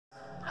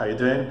How you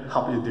doing?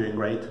 Hope you're doing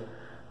great.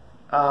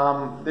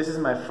 This is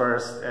my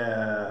first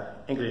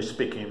English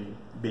speaking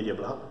video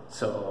blog,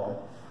 so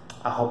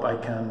I hope I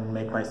can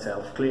make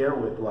myself clear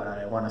with what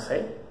I want to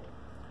say.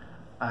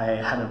 I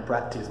haven't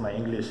practiced my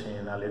English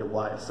in a little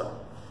while, so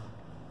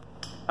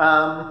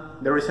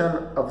the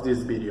reason of this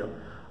video.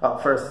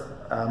 First,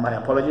 my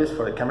apologies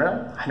for the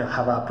camera. I don't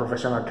have a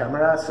professional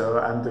camera, so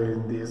I'm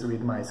doing this with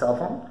my cell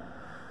phone.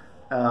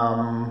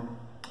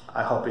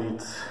 I hope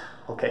it's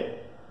okay.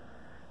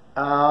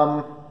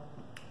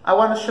 I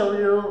want to show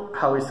you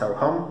how is our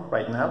home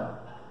right now,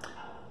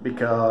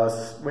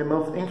 because we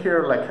moved in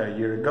here like a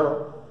year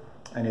ago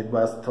and it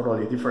was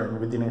totally different.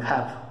 We didn't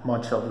have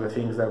much of the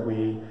things that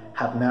we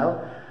have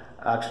now.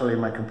 Actually,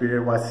 my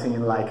computer was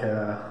in like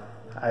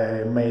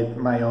I made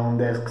my own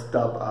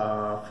desktop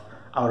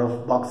out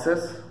of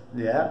boxes,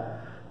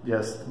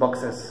 just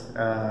boxes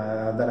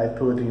that I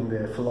put in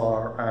the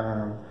floor,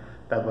 and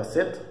that was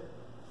it.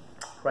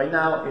 Right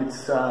now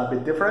it's a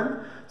bit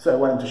different, so I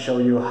wanted to show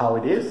you how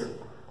it is,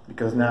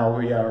 because now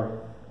we are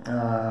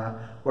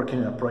working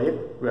in a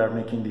project. We are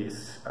making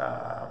this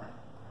a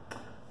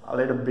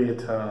little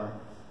bit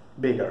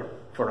bigger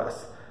for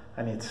us,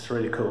 and it's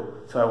really cool,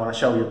 so I want to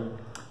show you.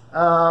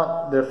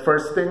 The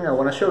first thing I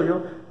want to show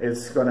you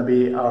is going to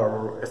be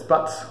our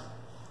spots.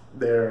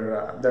 There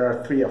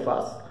are three of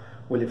us.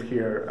 We live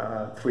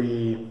here,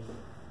 three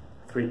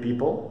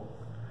people.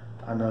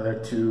 Another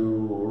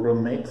two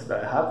roommates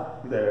that I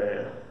have.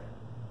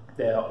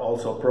 They're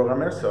also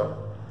programmers. So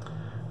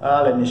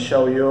let me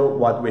show you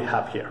what we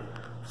have here.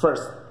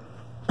 First,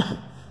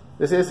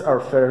 this is our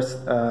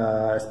first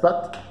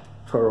spot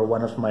for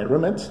one of my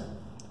roommates.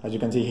 As you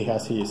can see, he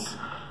has his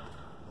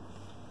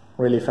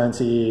really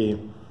fancy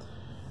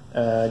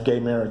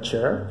gamer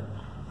chair.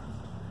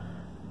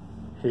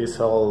 He's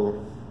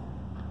all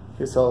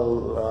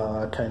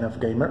kind of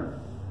gamer.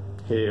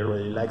 He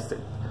really likes it.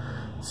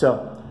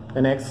 So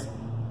the next,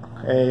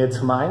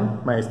 it's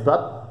my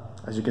spot.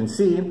 As you can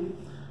see,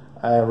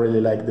 I really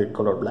like the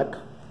color black.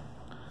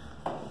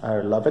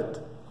 I love it.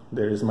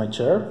 There is my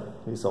chair.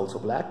 It's also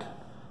black,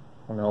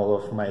 and all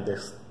of my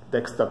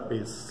desktop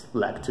is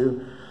black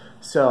too.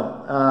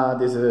 So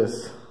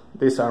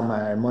these are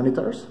my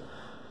monitors.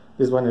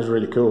 This one is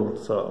really cool,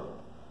 so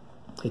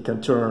it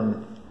can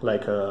turn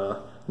like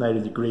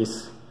 90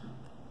 degrees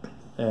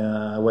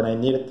when I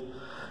need it.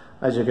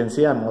 As you can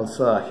see, I'm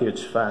also a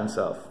huge fan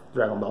of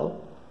Dragon Ball.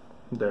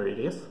 There it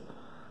is.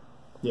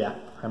 Yeah,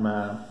 I'm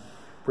a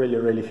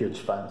really huge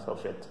fan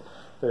of it.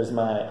 There's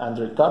my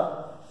Android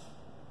card,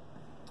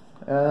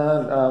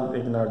 and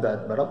ignore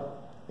that bottle.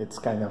 It's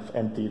kind of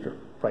empty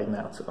right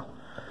now. So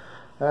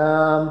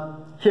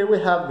here we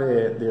have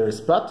the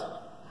spot.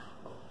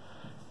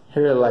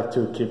 Here I like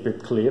to keep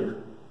it clear.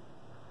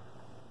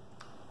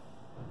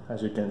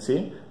 As you can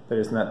see, there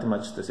is not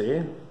much to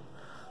see.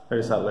 There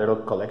is a little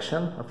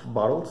collection of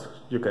bottles.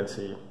 You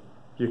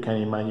can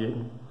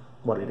imagine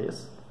what it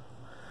is.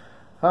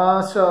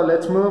 So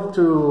let's move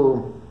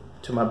to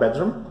my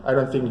bedroom. I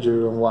don't think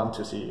you want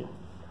to see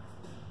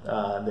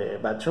the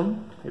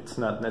bedroom. It's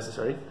not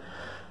necessary.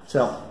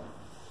 So,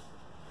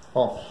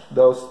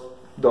 those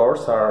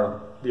doors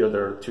are the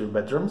other two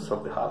bedrooms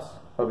of the house,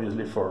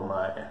 obviously for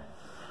my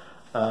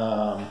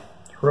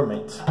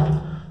roommates.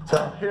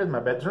 So here's my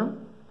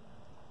bedroom.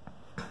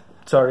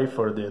 Sorry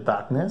for the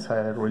darkness.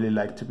 I really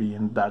like to be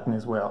in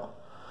darkness while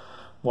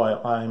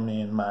I'm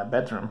in my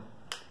bedroom.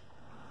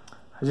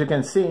 As you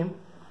can see,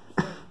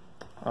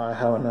 I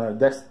have another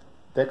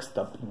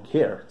desktop in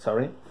here.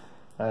 Sorry,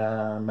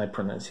 my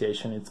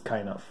pronunciation is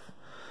kind of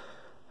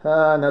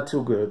not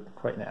too good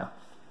right now.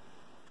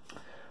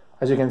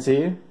 As you can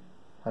see,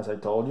 as I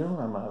told you,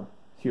 I'm a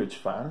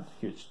huge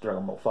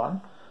Dragon Ball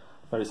fan.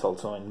 That is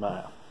also in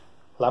my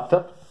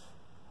laptop.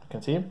 You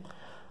can see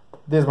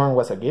this one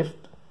was a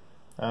gift,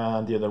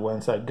 and the other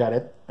ones I got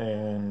it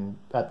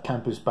at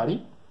campus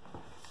party.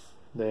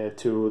 The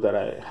two that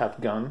I have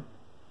gone.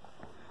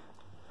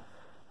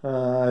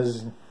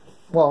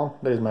 Well,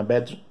 there is my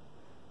bed.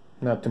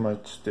 Not too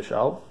much to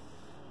show.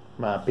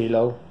 My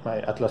pillow, my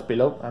Atlas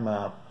pillow. I'm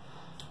a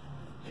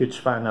huge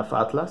fan of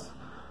Atlas.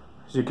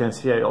 As you can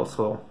see, I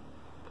also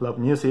love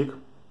music.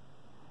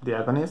 The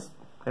Agonist,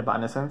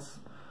 Evanescence.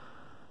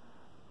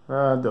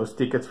 Those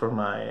tickets for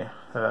my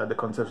the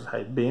concerts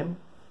I've been.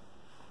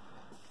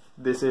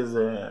 This is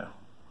the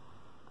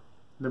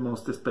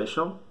most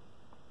special.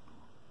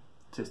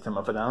 System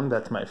of a Down.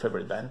 That's my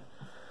favorite band.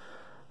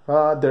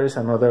 Here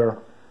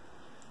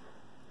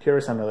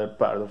is another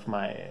part of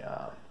my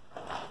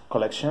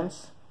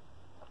collections.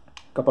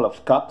 Couple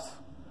of cups.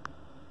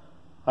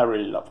 I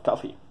really love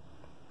coffee.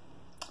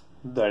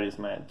 There is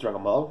my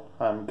Dragon Ball.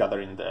 I'm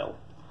gathering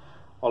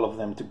all of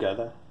them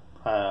together.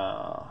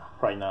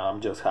 Right now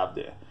I'm just have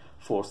the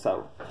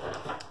 4-star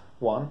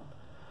one.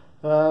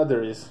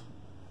 There is,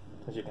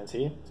 as you can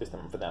see,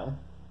 System of a Down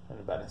and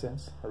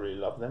Evanescence. I really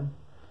love them.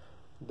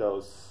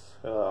 Those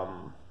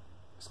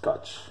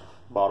Scotch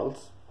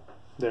bottles.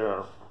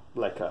 They're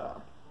like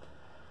a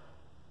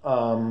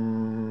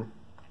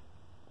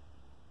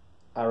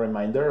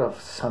reminder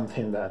of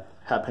something that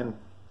happened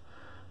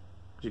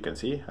you can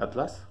see,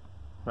 Atlas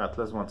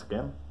once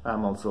again.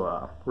 I'm also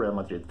a Real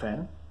Madrid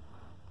fan,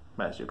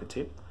 as you can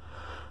see.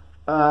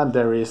 And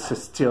there is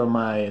still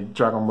my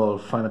Dragon Ball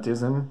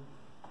fanatism,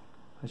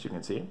 as you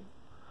can see.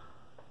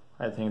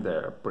 I think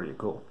they're pretty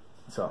cool.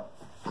 So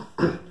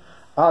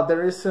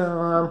there is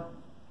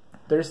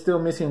still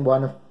missing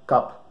one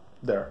cup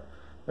there.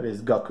 That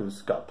is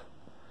Goku's cup.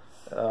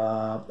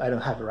 I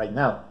don't have it right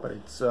now, but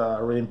it's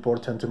really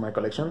important to my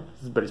collection.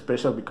 It's very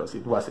special because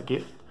it was a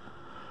gift.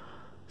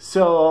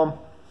 So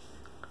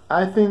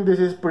I think this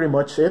is pretty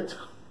much it,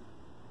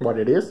 what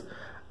it is.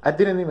 I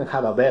didn't even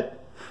have a bed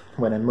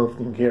when I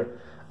moved in here.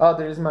 Oh,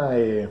 there is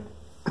my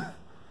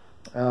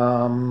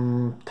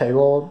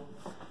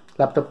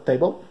laptop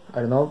table, I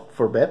don't know,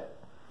 for bed,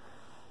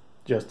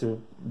 just to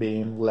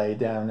be lay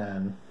down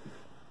and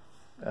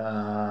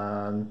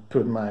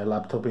put my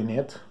laptop in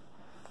it.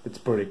 It's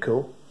pretty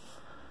cool.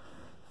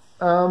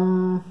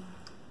 And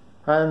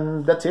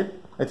that's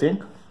it, I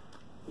think.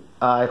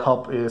 I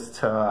hope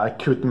I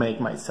could make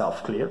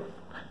myself clear.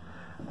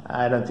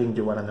 I don't think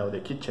you want to know the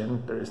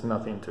kitchen. There is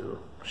nothing to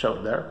show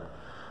there.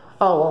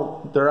 Oh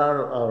well, there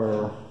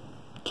are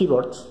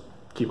whiteboards.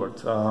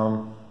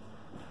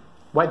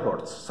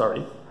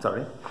 Sorry,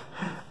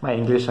 my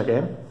English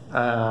again.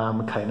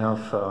 I'm kind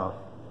of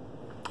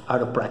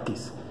out of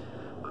practice.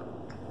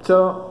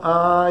 So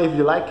if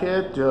you like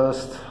it,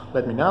 just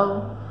let me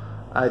know.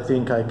 I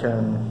think I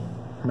can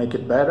make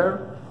it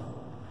better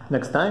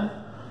next time.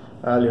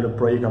 A little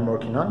project I'm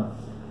working on.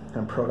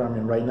 I'm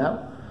programming right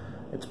now.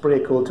 It's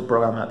pretty cool to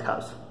program at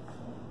house.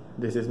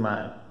 This is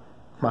my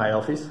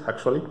office,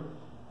 actually.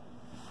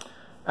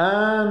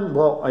 And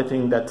well, I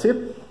think that's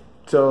it.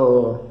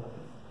 So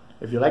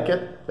if you like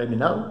it, let me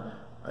know.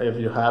 If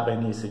you have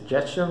any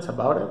suggestions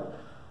about it,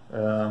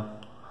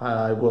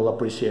 I will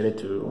appreciate it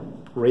to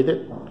read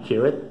it,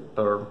 hear it,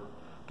 or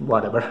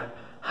whatever,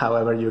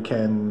 however you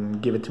can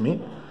give it to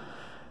me.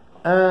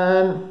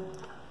 And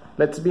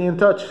let's be in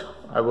touch.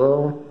 I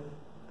will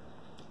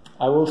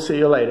see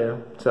you later.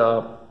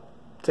 So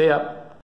see ya.